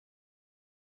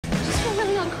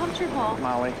comfortable.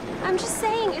 Molly. I'm just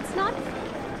saying, it's not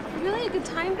really a good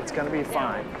time. It's gonna be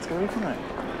fine. It's gonna be fine.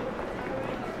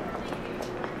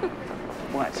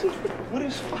 What? What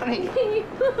is funny? Can you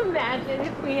imagine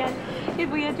if we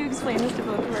had to explain this to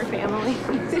both of our families?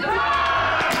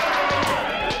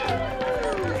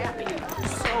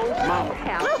 Mom,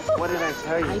 what did I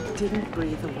tell you? I didn't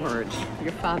breathe a word.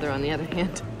 Your father, on the other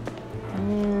hand.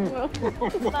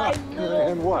 My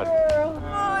And what? girl.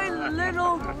 My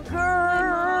little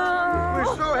girl.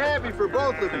 We're so happy for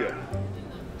both of you.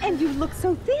 And you look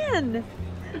so thin.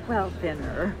 Well,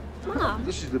 thinner. Mom.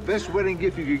 This is the best wedding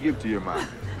gift you could give to your mom.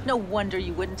 No wonder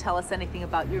you wouldn't tell us anything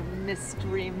about your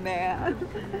mystery man.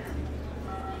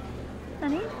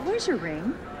 Honey, where's your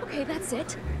ring? Okay, that's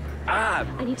it. Ah!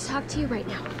 I need to talk to you right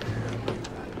now.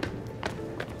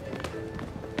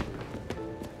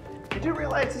 Did you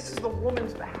realize this is the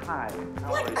woman's behind?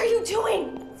 What are you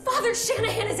doing? Father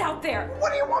Shanahan is out there.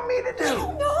 What do you want me to do?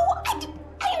 No,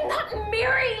 I am not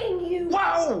marrying you.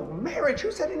 Whoa! Marriage?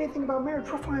 Who said anything about marriage?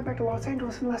 We're flying back to Los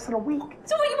Angeles in less than a week.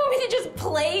 So what, you want me to just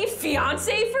play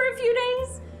fiancé for a few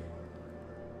days?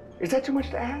 Is that too much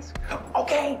to ask?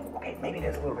 Okay, maybe it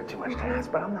is a little bit too much to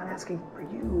ask, but I'm not asking for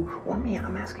you or me.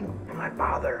 I'm asking for my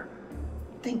father.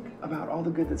 Think about all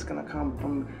the good that's gonna come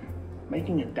from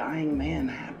making a dying man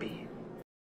happy.